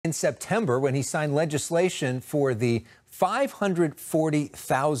in September when he signed legislation for the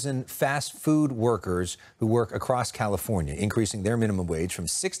 540,000 fast food workers who work across California, increasing their minimum wage from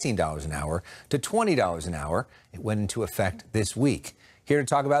 $16 an hour to $20 an hour. It went into effect this week. Here to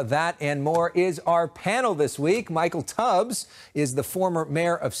talk about that and more is our panel this week. Michael Tubbs is the former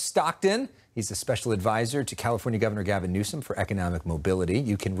mayor of Stockton. He's a special advisor to California Governor Gavin Newsom for economic mobility.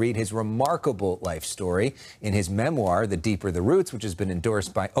 You can read his remarkable life story in his memoir, The Deeper the Roots, which has been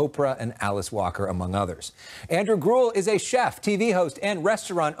endorsed by Oprah and Alice Walker, among others. Andrew Gruel is a chef, TV host, and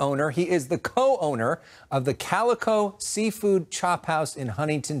restaurant owner. He is the co-owner of the Calico Seafood Chop House in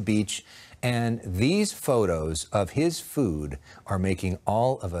Huntington Beach. And these photos of his food are making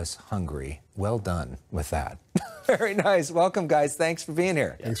all of us hungry. Well done with that. Very nice. Welcome, guys. Thanks for being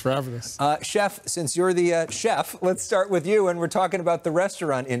here. Thanks for having us. Chef, since you're the chef, let's start with you. And we're talking about the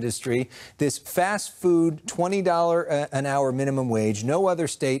restaurant industry. This fast food, $20 an hour minimum wage. No other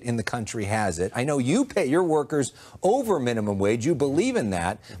state in the country has it. I know you pay your workers over minimum wage. You believe in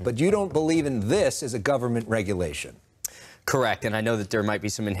that, but you don't believe in this as a government regulation. Correct, and I know that there might be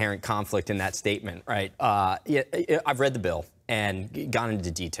some inherent conflict in that statement, right? I've read the bill and gone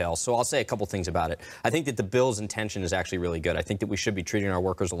into detail, so I'll say a couple things about it. I think that the bill's intention is actually really good. I think that we should be treating our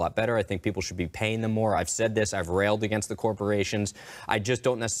workers a lot better. I think people should be paying them more. I've said this. I've railed against the corporations. I just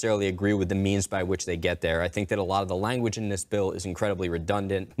don't necessarily agree with the means by which they get there. I think that a lot of the language in this bill is incredibly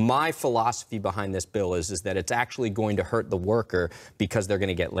redundant. My philosophy behind this bill is that it's actually going to hurt the worker because they're going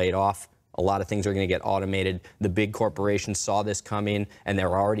to get laid off. A lot of things are going to get automated. The big corporations saw this coming, and they're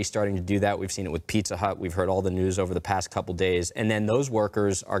already starting to do that. We've seen it with Pizza Hut. We've heard all the news over the past couple days. And then those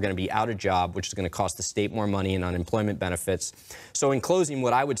workers are going to be out of job, which is going to cost the state more money in unemployment benefits. So in closing,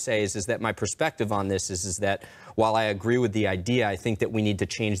 what I would say is that my perspective on this is that while I agree with the idea, I think that we need to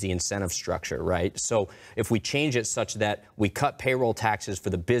change the incentive structure, right? So if we change it such that we cut payroll taxes for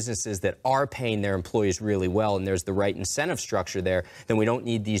the businesses that are paying their employees really well, and there's the right incentive structure there, then we don't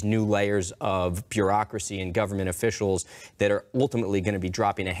need these new layers of bureaucracy and government officials that are ultimately going to be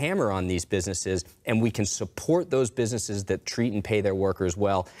dropping a hammer on these businesses, and we can support those businesses that treat and pay their workers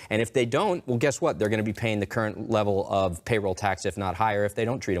well. And if they don't, well, guess what? They're going to be paying the current level of payroll tax, if not higher, if they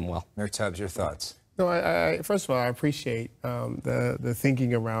don't treat them well. Mayor Tubbs, your thoughts? No, first of all, I appreciate the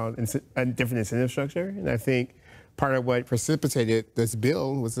thinking around a different incentive structure. And I think part of what precipitated this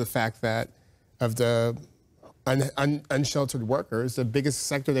bill was the fact that of the unsheltered workers, the biggest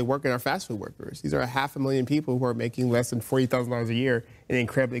sector they work in are fast food workers. These are 500,000 people who are making less than $40,000 a year in an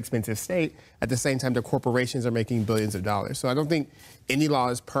incredibly expensive state. At the same time, the corporations are making billions of dollars. So I don't think any law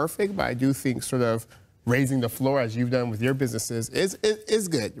is perfect, but I do think sort of raising the floor, as you've done with your businesses, is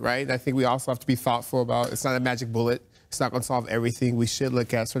good, right? And I think we also have to be thoughtful about, it's not a magic bullet. It's not going to solve everything. We should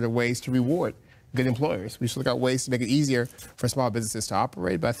look at sort of ways to reward good employers. We should look at ways to make it easier for small businesses to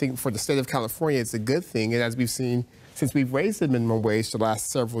operate. But I think for the state of California, it's a good thing. And as we've seen, since we've raised the minimum wage the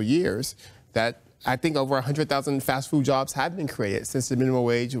last several years, that I think over 100,000 fast food jobs have been created since the minimum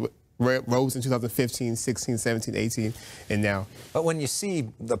wage rose in 2015, 16, 17, 18, and now. But when you see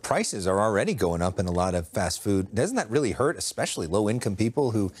the prices are already going up in a lot of fast food, doesn't that really hurt, especially low-income people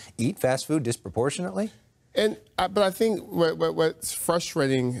who eat fast food disproportionately? And but I think what's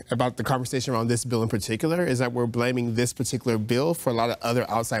frustrating about the conversation around this bill in particular is that we're blaming this particular bill for a lot of other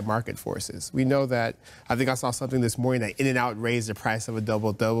outside market forces. We know that, I think I saw something this morning that In-N-Out raised the price of a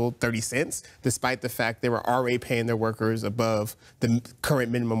double 30 cents, despite the fact they were already paying their workers above the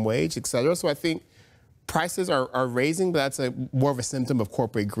current minimum wage, et cetera. So I think prices are raising, but that's more of a symptom of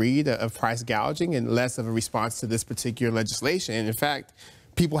corporate greed, of price gouging, and less of a response to this particular legislation. And in fact,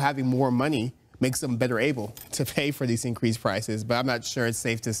 people having more money makes them better able to pay for these increased prices. But I'm not sure it's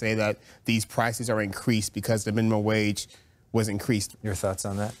safe to say that these prices are increased because the minimum wage was increased. Your thoughts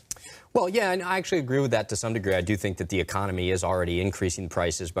on that? Well, yeah, and I actually agree with that to some degree. I do think that the economy is already increasing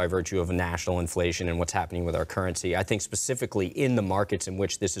prices by virtue of national inflation and what's happening with our currency. I think specifically in the markets in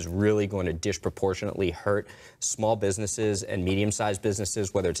which this is really going to disproportionately hurt small businesses and medium-sized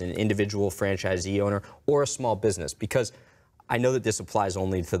businesses, whether it's an individual franchisee owner or a small business, because I know that this applies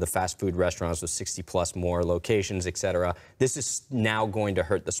only to the fast food restaurants with 60+ more locations, et cetera. This is now going to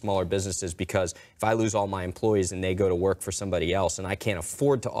hurt the smaller businesses because if I lose all my employees and they go to work for somebody else and I can't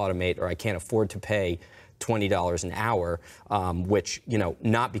afford to automate or I can't afford to pay $20 an hour, which, you know,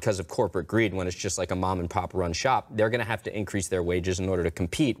 not because of corporate greed when it's just like a mom and pop run shop, they're going to have to increase their wages in order to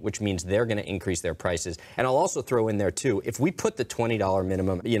compete, which means they're going to increase their prices. And I'll also throw in there too, if we put the $20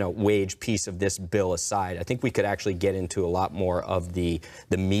 minimum, wage piece of this bill aside, I think we could actually get into a lot more of the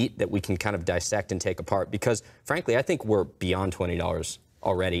meat that we can kind of dissect and take apart, because frankly, I think we're beyond $20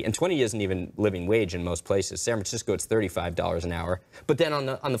 already, and 20 isn't even living wage in most places. San Francisco, it's $35 an hour. But then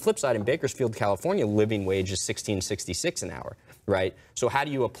on the flip side, in Bakersfield, California, living wage is $16.66 an hour, right? So how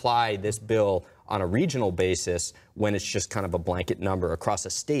do you apply this bill on a regional basis when it's just kind of a blanket number across a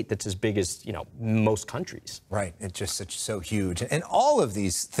state that's as big as, you know, most countries? Right. It's just so huge. And all of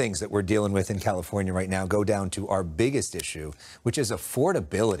these things that we're dealing with in California right now go down to our biggest issue, which is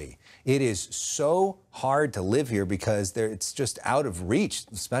affordability. It is so hard to live here because it's just out of reach,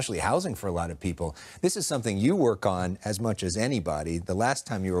 especially housing for a lot of people. This is something you work on as much as anybody. The last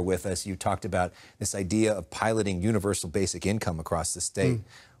time you were with us, you talked about this idea of piloting universal basic income across the state.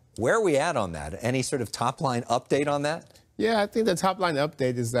 Where are we at on that? Any sort of top-line update on that? Yeah, I think the top-line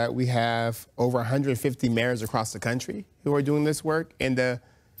update is that we have over 150 mayors across the country who are doing this work, and the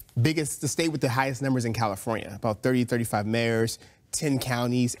state with the highest numbers in California, about 30, 35 mayors, 10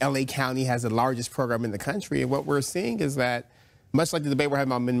 counties. LA County has the largest program in the country, and what we're seeing is that, much like the debate we're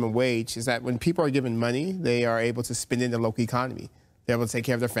having about minimum wage, is that when people are given money, they are able to spend it in the local economy. They're able to take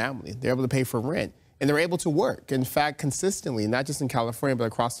care of their family. They're able to pay for rent. And they're able to work. In fact, consistently, not just in California, but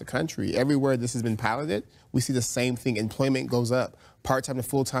across the country, everywhere this has been piloted, we see the same thing. Employment goes up. Part-time to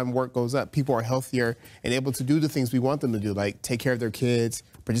full-time work goes up. People are healthier and able to do the things we want them to do, like take care of their kids,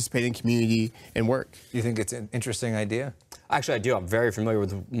 participate in community, and work. Do you think it's an interesting idea? Actually, I do. I'm very familiar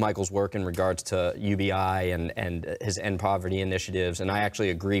with Michael's work in regards to UBI and his end poverty initiatives, and I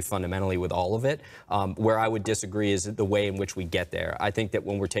actually agree fundamentally with all of it. Where I would disagree is the way in which we get there. I think that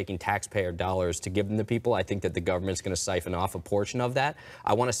when we're taking taxpayer dollars to give them to people, I think that the government's going to siphon off a portion of that.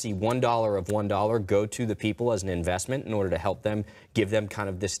 I want to see $1 of $1 go to the people as an investment in order to help them, give them kind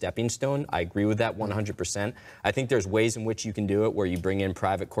of this stepping stone. I agree with that 100%. I think there's ways in which you can do it where you bring in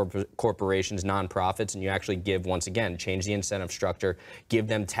private corporations, nonprofits, and you actually give, once again, change the incentive structure, give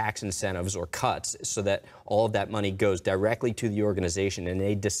them tax incentives or cuts so that all of that money goes directly to the organization and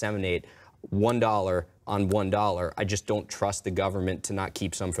they disseminate $1 on $1. I just don't trust the government to not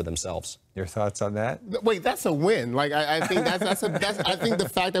keep some for themselves. Your thoughts on that? Wait, that's a win. Like I think I think the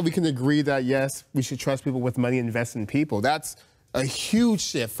fact that we can agree that yes, we should trust people with money and invest in people. That's a huge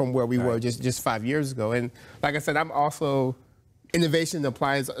shift from where we were just 5 years ago. And like I said, I'm also innovation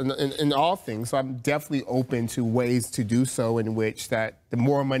applies in all things, so I'm definitely open to ways to do so in which that the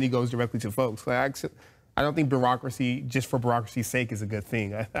more money goes directly to folks. Like, I don't think bureaucracy, just for bureaucracy's sake, is a good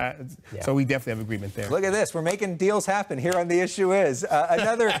thing. So we definitely have agreement there. Look at this. We're making deals happen here on The Issue Is.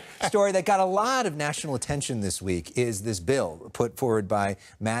 Another story that got a lot of national attention this week is this bill put forward by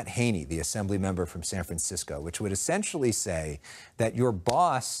Matt Haney, the assembly member from San Francisco, which would essentially say that your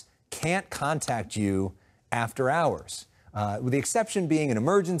boss can't contact you after hours. With the exception being an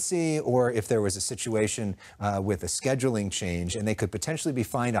emergency or if there was a situation with a scheduling change, and they could potentially be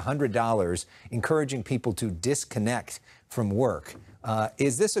fined $100, encouraging people to disconnect from work.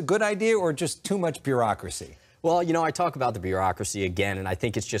 Is this a good idea or just too much bureaucracy? Well, you know, I talk about the bureaucracy again, and I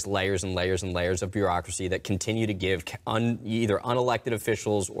think it's just layers and layers and layers of bureaucracy that continue to give either unelected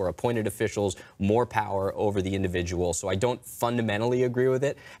officials or appointed officials more power over the individual. So I don't fundamentally agree with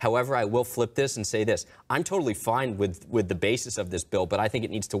it. However, I will flip this and say this. I'm totally fine with the basis of this bill, but I think it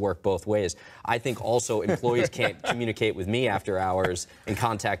needs to work both ways. I think also employees can't communicate with me after hours and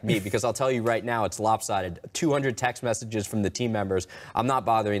contact me, because I'll tell you right now, it's lopsided. 200 text messages from the team members. I'm not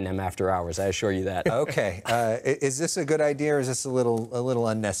bothering them after hours, I assure you that. Okay. Is this a good idea or is this a little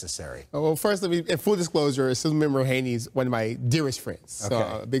unnecessary? Well, first, let me, in full disclosure, Assemblymember Haney is one of my dearest friends,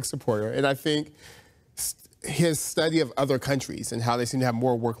 so a big supporter. And I think his study of other countries and how they seem to have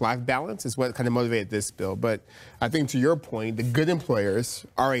more work-life balance is what kind of motivated this bill. But I think to your point, the good employers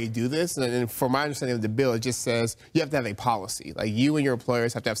already do this. And from my understanding of the bill, it just says you have to have a policy. Like you and your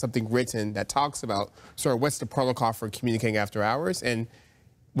employers have to have something written that talks about sort of what's the protocol for communicating after hours. And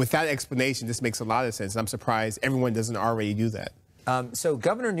with that explanation, this makes a lot of sense. I'm surprised everyone doesn't already do that. So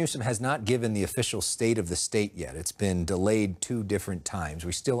Governor Newsom has not given the official state of the state yet. It's been delayed 2 different times.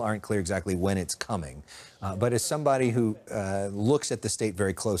 We still aren't clear exactly when it's coming. But as somebody who looks at the state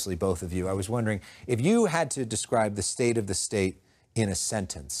very closely, both of you, I was wondering, if you had to describe the state of the state in a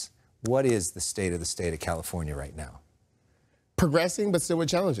sentence, what is the state of California right now? Progressing, but still with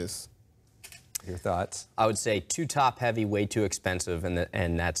challenges. Your thoughts? I would say too top-heavy, way too expensive,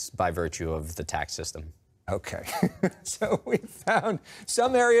 and that's by virtue of the tax system. Okay. So we found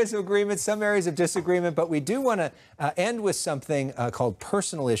some areas of agreement, some areas of disagreement, but we do want to end with something called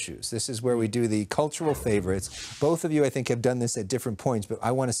personal issues. This is where we do the cultural favorites. Both of you, I think, have done this at different points, but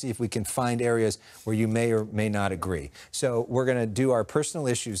I want to see if we can find areas where you may or may not agree. So we're going to do our personal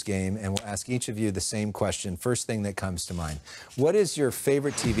issues game, and we'll ask each of you the same question. First thing that comes to mind. What is your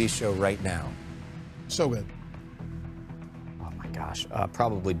favorite TV show right now? So good. Oh, my God. gosh,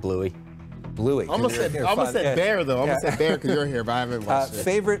 probably Bluey. Bluey. Almost said Bear, though. Almost said Bear because you're here, but I haven't watched it.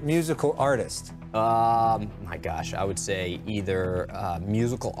 Favorite musical artist? My gosh, I would say either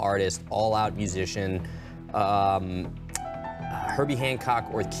musical artist, all-out musician, Herbie Hancock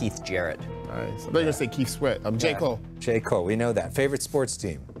or Keith Jarrett. Nice. I'm going to say Keith Sweat. J. Cole. J. Cole, we know that. Favorite sports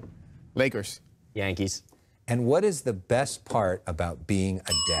team? Lakers. Yankees. And what is the best part about being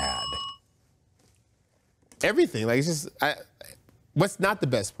a dad? Everything. Like, it's just, what's not the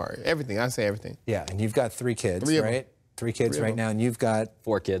best part? Everything. I say everything. Yeah, and you've got 3 kids, Three of right? 3 kids right now, and you've got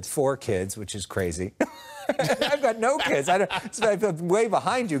 4 kids. 4 kids, which is crazy. I've got no kids. I'm way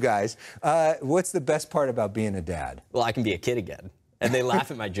behind you guys. What's the best part about being a dad? Well, I can be a kid again, and they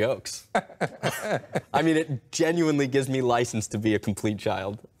laugh at my jokes. I mean, it genuinely gives me license to be a complete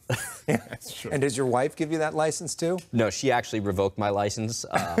child. Yeah, that's true. And does your wife give you that license too? No, she actually revoked my license,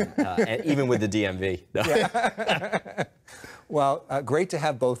 even with the DMV. No. Yeah. Well, great to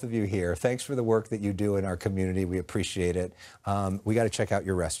have both of you here. Thanks for the work that you do in our community. We appreciate it. We got to check out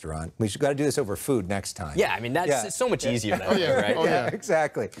your restaurant. We got to do this over food next time. Yeah, I mean, that's so much easier that way, right? Yeah,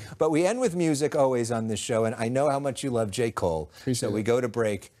 exactly. But we end with music always on this show, and I know how much you love J. Cole. So we go to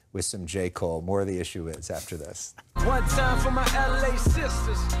break with some J. Cole. More of the issue is after this. One time for my LA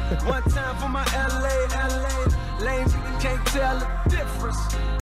sisters. One time for my LA lanes. You can't tell the difference.